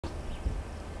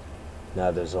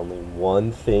Now there's only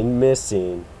one thing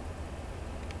missing.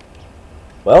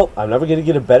 Well, I'm never gonna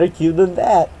get a better cue than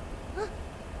that.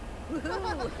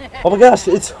 Oh my gosh,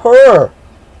 it's her!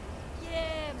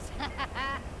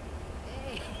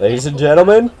 Ladies and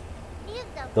gentlemen,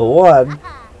 the one,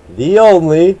 the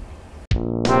only,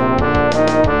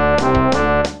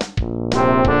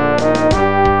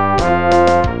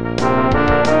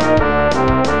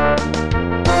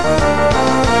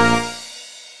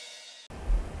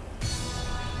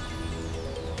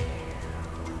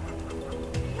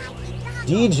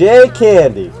 DJ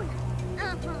Candy.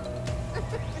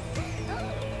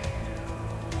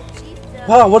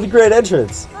 Wow, what a great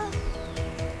entrance.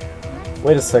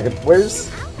 Wait a second,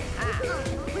 where's...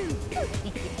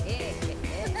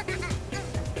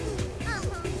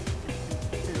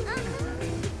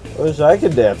 I wish I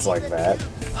could dance like that.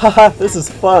 Haha, this is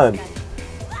fun.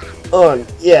 Oh,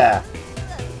 yeah.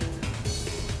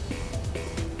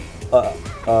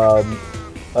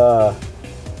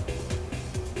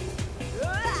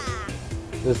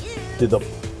 Just do the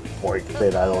boink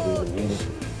thing. I don't even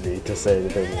need to say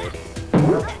anything here.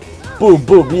 Boom,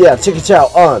 boom, yeah, chicka chow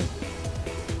on.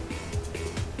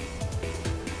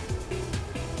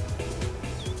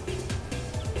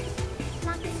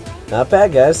 Not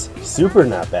bad, guys. Super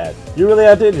not bad. You really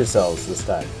outdid yourselves this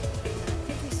time.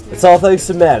 It's all thanks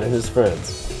to Matt and his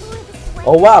friends.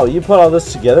 Oh wow, you put all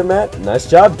this together, Matt? Nice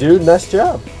job, dude. Nice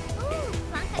job.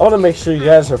 I want to make sure you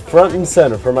guys are front and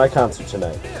center for my concert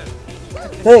tonight.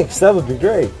 Thanks, that would be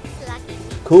great.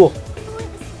 Cool.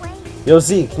 Yo,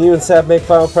 Z, can you and Sap make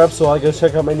final preps while I go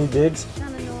check out my new digs?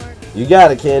 You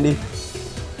got it, Candy.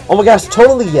 Oh my gosh,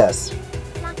 totally yes.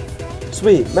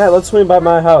 Sweet. Matt, let's swing by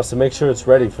my house and make sure it's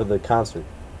ready for the concert.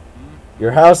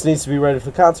 Your house needs to be ready for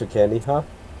the concert, Candy, huh?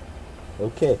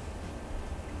 Okay.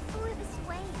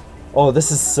 Oh,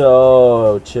 this is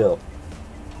so chill.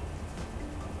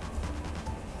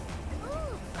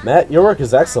 Matt, your work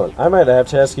is excellent. I might have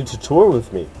to ask you to tour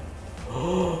with me.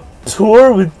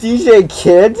 Tour with DJ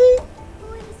Candy?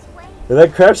 And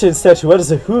that crab-shaped statuette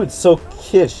is a hoot. It's so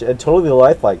kitsch and totally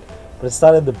lifelike. But it's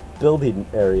not in the building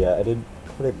area. I didn't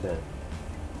put it there.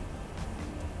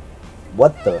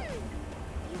 What the?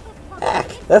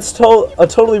 Heck, that's a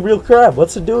totally real crab.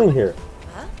 What's it doing here?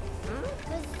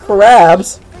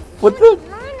 Crabs? What the?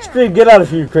 Scream, get out of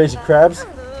here, you crazy crabs.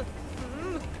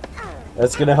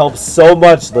 That's gonna help so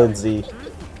much, Lindsay.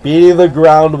 Beating the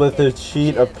ground with a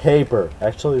sheet of paper.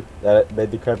 Actually, that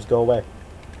made the crabs go away.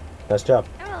 Nice job.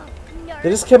 They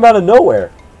just came out of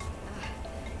nowhere.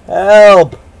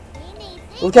 Help!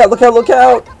 Look out, look out, look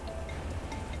out!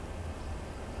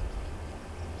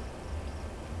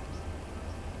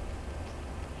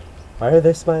 Why are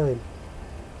they smiling?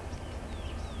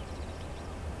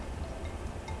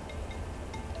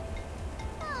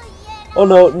 Oh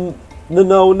no,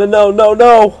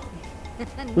 no!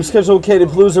 We scheduled Katie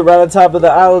Palooza right on top of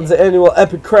the island's annual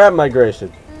epic crab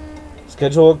migration.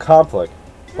 Schedule a conflict.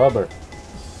 Bummer.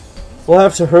 We'll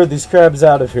have to herd these crabs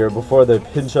out of here before they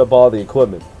pinch up all the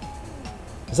equipment.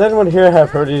 Does anyone here have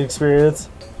herding experience?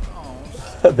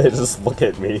 They just look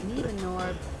at me.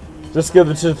 Just give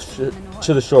them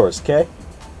to the shores, okay?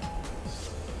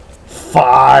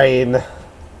 Fine.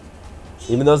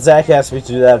 Even though Zach asked me to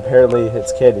do that, apparently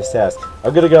it's Candy's task.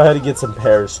 I'm gonna go ahead and get some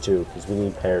pears too, because we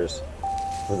need pears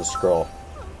for the scroll.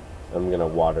 I'm gonna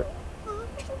water.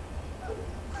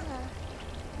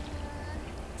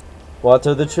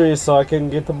 Water the trees so I can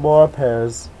get the more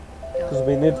pears. Because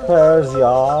we need pears, yeah.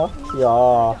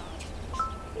 I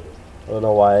don't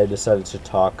know why I decided to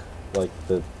talk like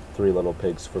the three little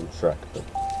pigs from Shrek, but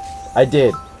I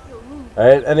did.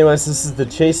 Alright, anyways, this is the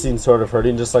chasing sort of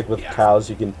herding, just like with cows.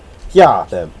 You can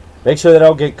them. Make sure they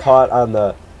don't get caught on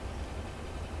the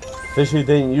fishy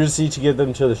thing. You just need to get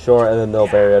them to the shore and then they'll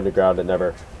bury underground and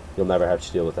you'll never have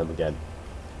to deal with them again.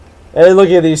 Hey, look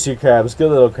at these two crabs. Good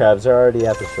little crabs. They're already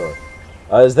at the shore.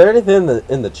 Is there anything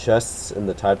in the chests in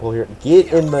the tide pool here?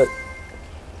 Get in the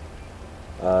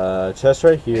chest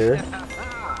right here.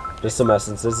 Just some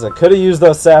essences. I could have used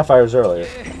those sapphires earlier.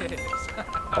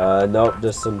 Nope,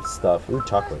 just some stuff. Ooh,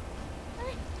 chocolate.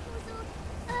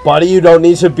 Buddy, you don't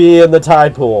need to be in the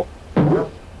tide pool.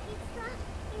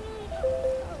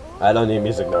 I don't need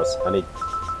music notes. I need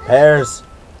pears.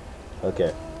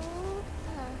 Okay.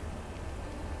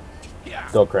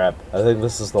 Go, crab. I think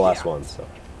this is the last one, so.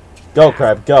 Go,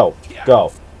 crab. Go.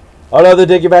 Go. Oh no, they're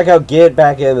digging back out. Get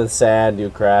back in the sand,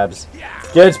 you crabs.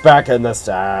 Get back in the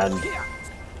sand.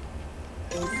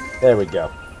 There we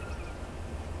go.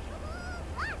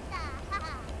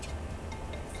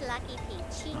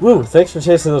 Woo, thanks for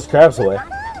chasing those crabs away.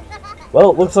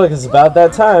 Well, it looks like it's about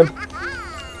that time.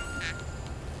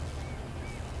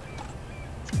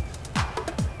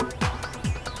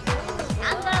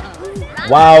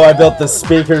 Wow, I built the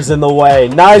speakers in the way.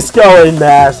 Nice going,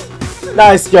 Matt.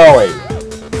 Nice going.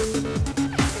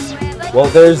 Well,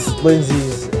 there's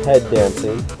Lindsay's head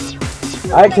dancing.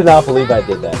 I cannot believe I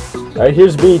did that. Alright,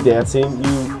 here's me dancing.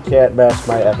 You can't match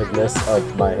my epicness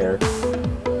of my hair.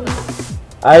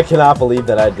 I cannot believe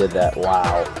that I did that.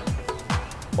 Wow.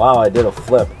 Wow, I did a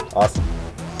flip. Awesome.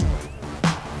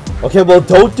 Okay, well,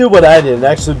 don't do what I did and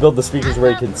actually build the speakers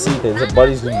where you can see things. And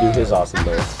Buddy's going to do his awesome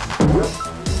dance.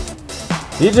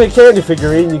 DJ Candy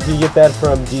figurine, you can get that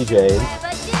from DJ.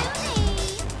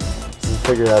 This is the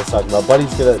figure I was talking about.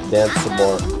 Buddy's going to dance some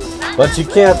more. But you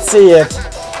can't see it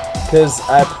because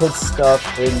I put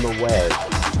stuff in the way.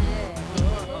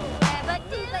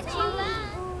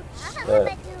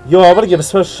 Yo, I want to give a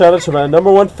special shout out to my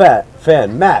 #1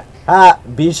 fan, Matt.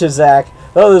 Bisha Zach.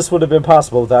 Oh, this would have been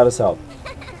possible without his help.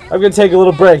 I'm going to take a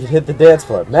little break and hit the dance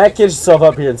floor. Matt, get yourself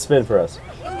up here and spin for us.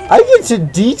 I get to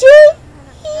DJ?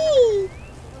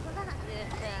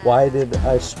 Why did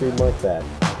I scream like that?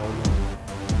 I don't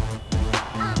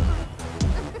know.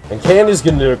 And Candy's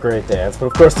going to do a great dance, but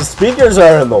of course the speakers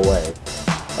are in the way.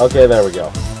 Okay, there we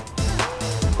go.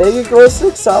 They get glow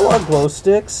sticks? I want glow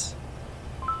sticks.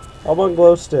 I want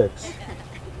glow sticks.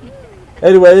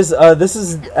 Anyways, this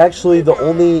is actually the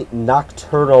only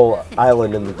nocturnal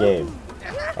island in the game.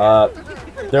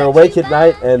 They're awake at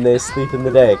night and they sleep in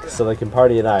the day, so they can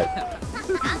party at night.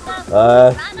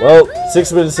 Well,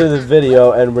 6 minutes into the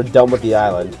video and we're done with the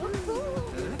island.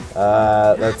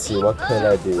 Let's see, what can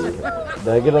I do? Did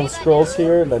I get all the scrolls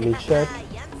here? Let me check.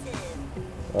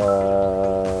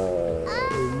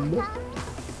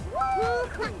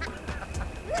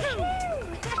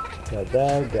 Got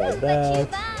that, got that.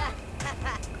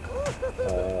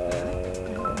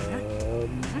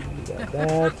 Got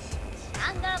that.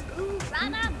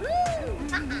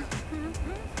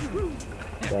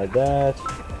 Got that.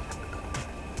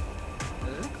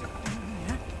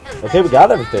 Okay, we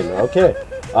got everything. Okay.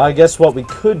 I guess what we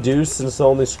could do, since the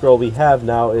only scroll we have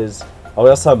now is... Oh, we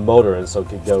also have motor, and so we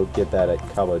could go get that at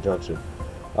Cowboy Junction.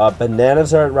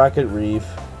 Bananas are at Rocket Reef.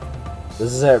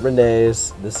 This is at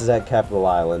Renee's. This is at Capital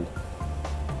Island.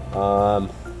 Can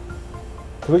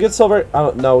we get silver? I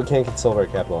don't know. We can't get silver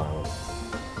at Capital Island.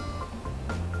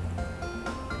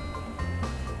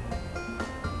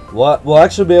 We'll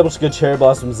actually be able to get cherry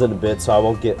blossoms in a bit, so I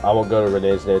won't go to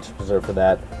Renee's Nature Preserve for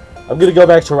that. I'm gonna go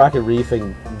back to Rocket Reef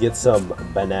and get some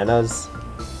bananas.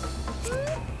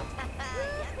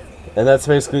 And that's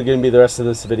basically gonna be the rest of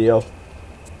this video.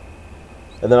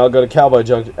 And then I'll go to Cowboy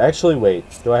Junction. Actually, wait.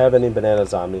 Do I have any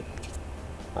bananas on me?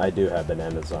 I do have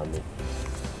bananas on me.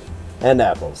 And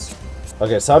apples.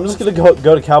 Okay, so I'm just gonna go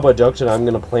to Cowboy Junction. I'm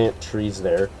gonna plant trees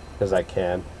there because I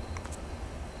can.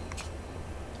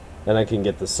 And I can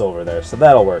get the silver there, so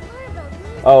that'll work.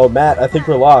 Oh, Matt, I think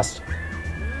we're lost.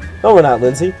 No, we're not,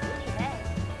 Lindsay.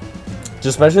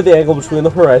 Just measure the angle between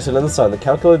the horizon and the sun, then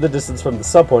calculate the distance from the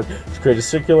sun point to create a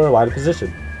circular line of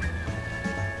position.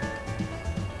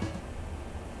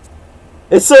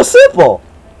 It's so simple!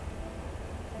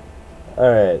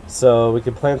 Alright, so we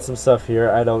can plant some stuff here.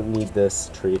 I don't need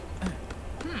this tree.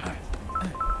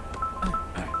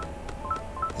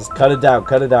 Just cut it down,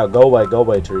 cut it down. Go away,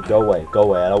 tree. Go away, go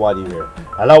away. I don't want you here.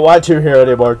 I don't want you here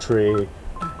anymore, tree.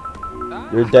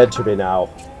 You're dead to me now.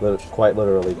 Quite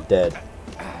literally dead.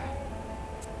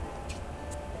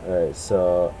 Alright,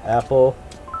 so apple.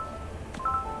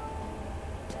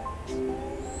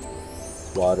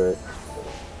 Water it.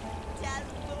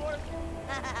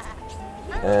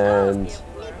 And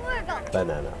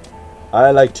banana.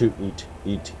 I like to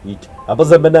eat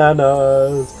apples and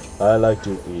bananas. I like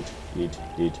to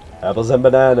eat apples and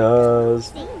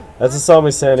bananas. That's a song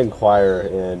we sang in choir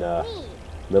in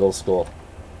middle school.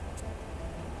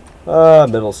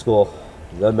 Middle school.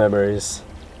 The memories.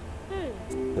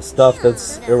 The stuff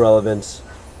that's irrelevant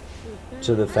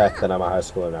to the fact that I'm a high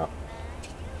schooler now.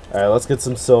 Alright, let's get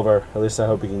some silver. At least I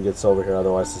hope we can get silver here,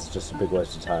 otherwise it's just a big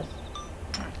waste of time.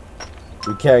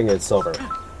 We can get silver.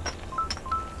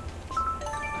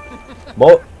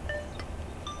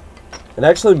 And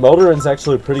actually, Motorin's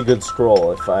actually a pretty good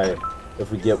scroll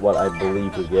if we get what I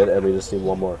believe we get, and we just need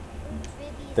one more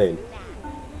thing.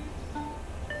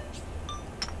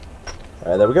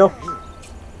 Alright, there we go.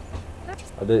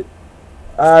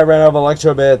 I ran out of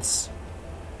electro bits.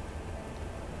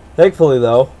 Thankfully,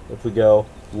 though, if we go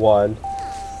 1,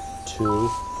 2,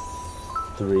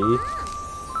 3,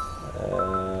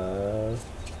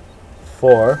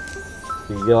 4,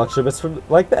 you can get electro bits from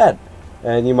like that.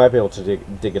 And you might be able to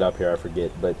dig it up here, I forget,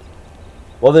 but...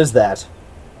 Well, there's that.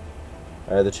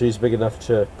 Alright, the tree's big enough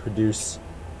to produce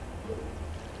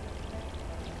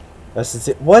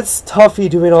What's Tuffy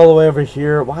doing all the way over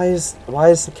here? Why is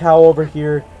the cow over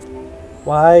here?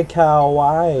 Why, cow?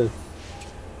 Why?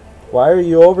 Why are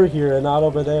you over here and not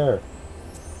over there?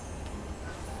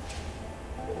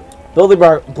 Building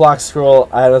block scroll,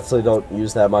 I honestly don't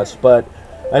use that much, but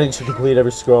I need to complete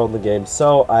every scroll in the game,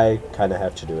 so I kind of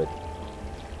have to do it.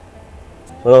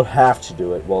 I don't have to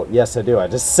do it. Well, yes, I do. I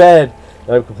just said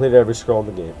that I've completed every scroll in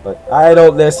the game, but I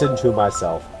don't listen to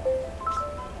myself.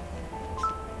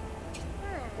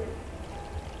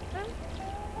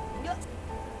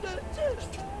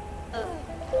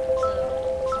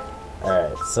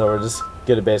 Alright, so we're just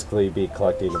gonna basically be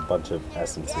collecting a bunch of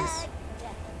essences.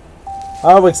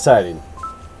 How exciting.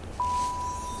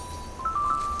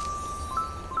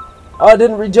 Oh, it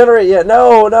didn't regenerate yet.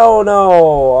 No, no, no.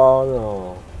 Oh,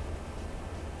 no.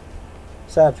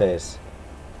 Sad face.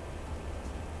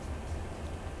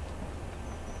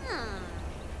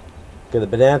 Okay, the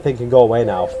banana thing can go away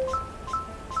now.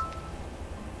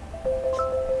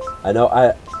 I know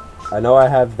I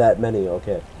have that many,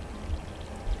 okay.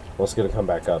 Well, it's gonna come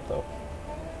back up though.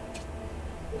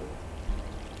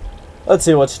 Let's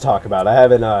see what to talk about. I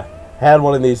haven't had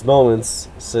one of these moments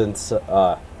since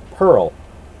Pearl.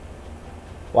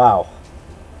 Wow.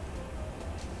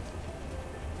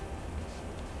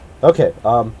 Okay,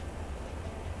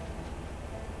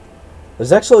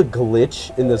 there's actually a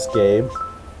glitch in this game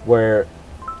where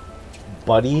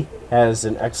Buddy has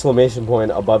an exclamation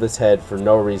point above his head for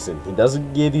no reason. He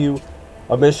doesn't give you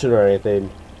a mission or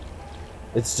anything.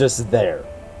 It's just there.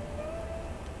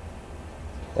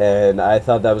 And I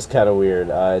thought that was kind of weird.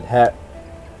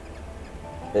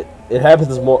 It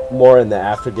happens more in the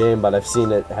after game, but I've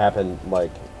seen it happen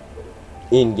like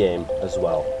in game as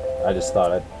well. I just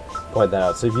thought I'd point that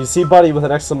out. So if you see Buddy with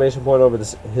an exclamation point over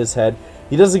his head,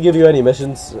 he doesn't give you any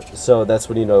missions, so that's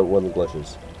when you know one of the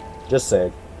glitches. Just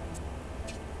saying.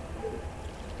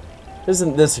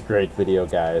 Isn't this a great video,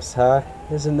 guys? Huh?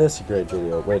 Isn't this a great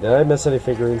video? Wait, did I miss any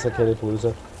figurines at Candy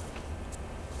Palooza?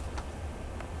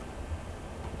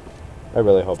 I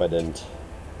really hope I didn't.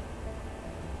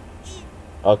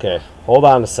 Okay, hold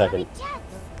on a second.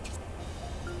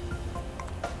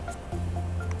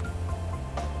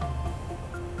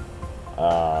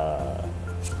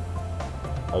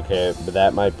 Okay, but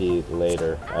that might be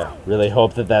later. I really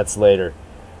hope that that's later.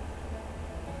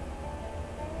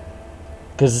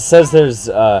 Because it says there's,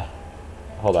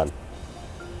 hold on.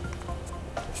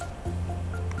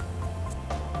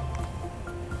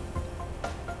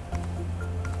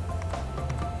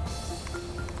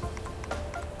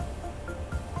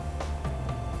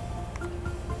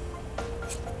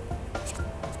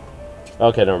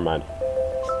 Okay, never mind.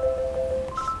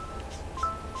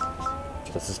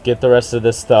 Let's just get the rest of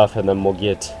this stuff and then we'll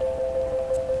get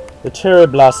the cherry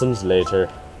blossoms later.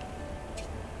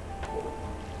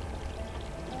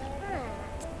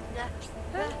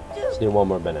 Just need one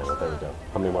more banana. There we go.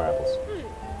 How many more apples?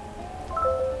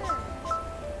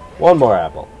 One more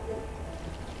apple.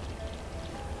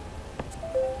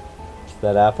 Is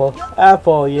that apple?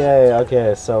 Apple, yay.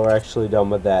 Okay, so we're actually done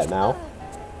with that now.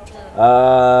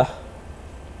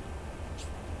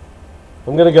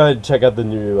 I'm gonna go ahead and check out the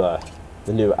new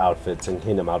outfits in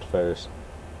Kingdom Outfitters.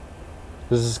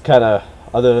 This is kind of,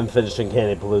 other than finishing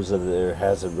Candy Palooza, there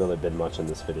hasn't really been much in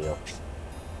this video.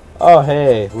 Oh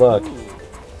hey, look.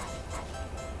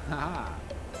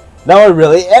 Now I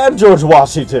really am George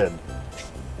Washington.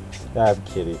 I'm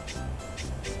kidding.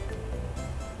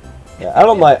 Yeah, I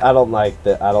don't like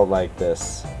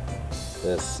this.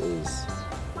 This is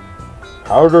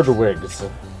powdered wigs.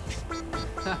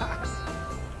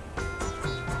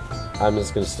 I'm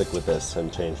just gonna stick with this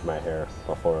and change my hair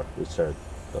before we start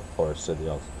the Forest of the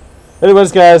Elves.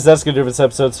 Anyways, guys, that's gonna do for this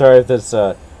episode. Sorry if this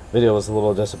video was a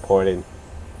little disappointing,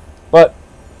 but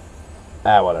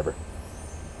whatever.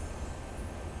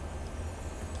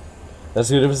 That's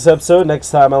gonna do for this episode.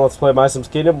 Next time on Let's Play MySims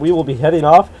Kingdom, we will be heading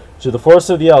off to the Forest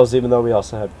of the Elves, even though we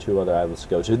also have 2 other islands to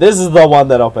go to. This is the one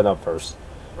that opened up first.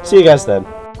 See you guys then.